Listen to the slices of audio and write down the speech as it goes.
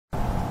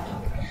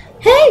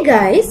Hey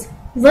guys,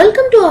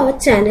 welcome to our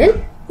channel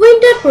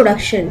Winter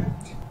Production.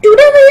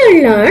 Today we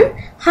will learn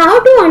how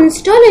to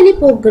uninstall any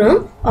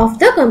program of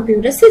the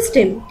computer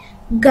system.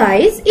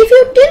 Guys, if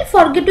you still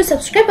forget to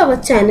subscribe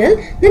our channel,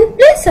 then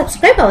please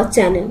subscribe our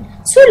channel.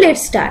 So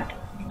let's start.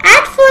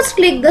 At first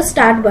click the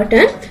start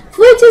button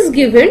which is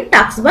given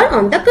taskbar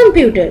on the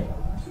computer.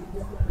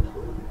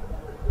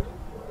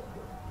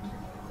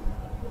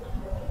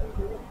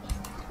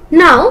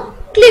 Now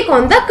click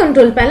on the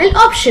control panel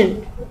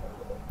option.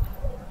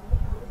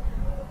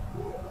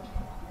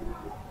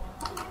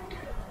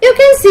 You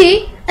can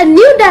see a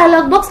new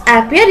dialog box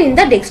appear in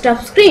the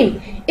desktop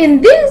screen. In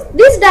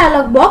this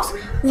dialog box,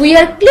 we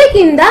are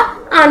clicking the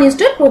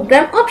uninstall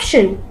program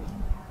option.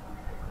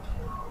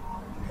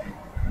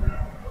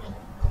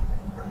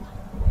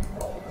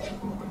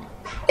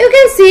 You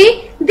can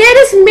see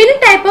there is many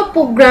type of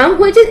program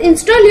which is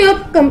install your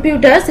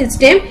computer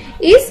system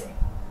is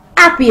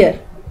appear.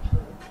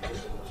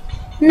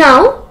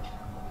 Now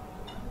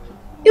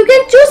you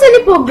can choose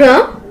any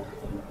program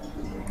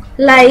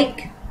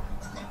like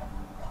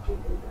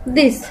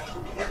this.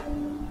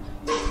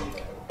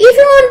 If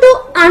you want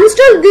to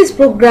uninstall this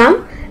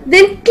program,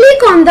 then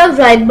click on the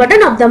right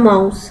button of the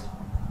mouse.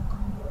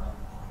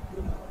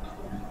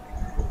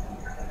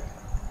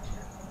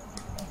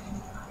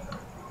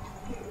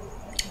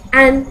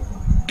 And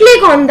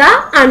click on the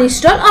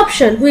uninstall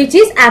option which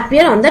is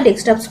appear on the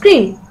desktop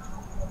screen.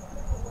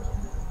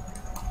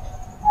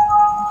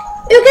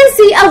 You can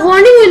see a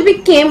warning will be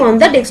came on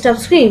the desktop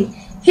screen.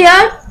 Here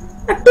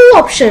are two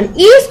options,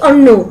 yes or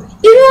no.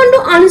 If you want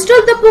to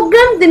uninstall the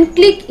program, then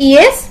click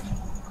yes,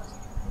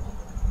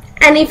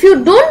 and if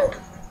you don't,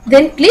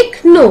 then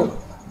click no.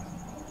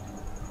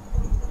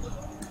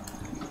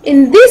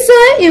 In this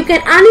way, you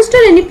can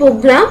uninstall any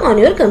program on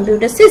your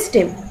computer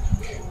system.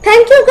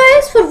 Thank you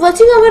guys for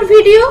watching our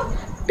video.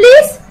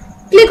 Please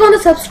click on the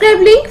subscribe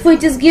link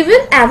which is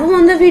given above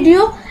on the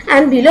video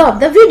and below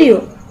of the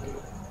video.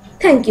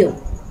 Thank you.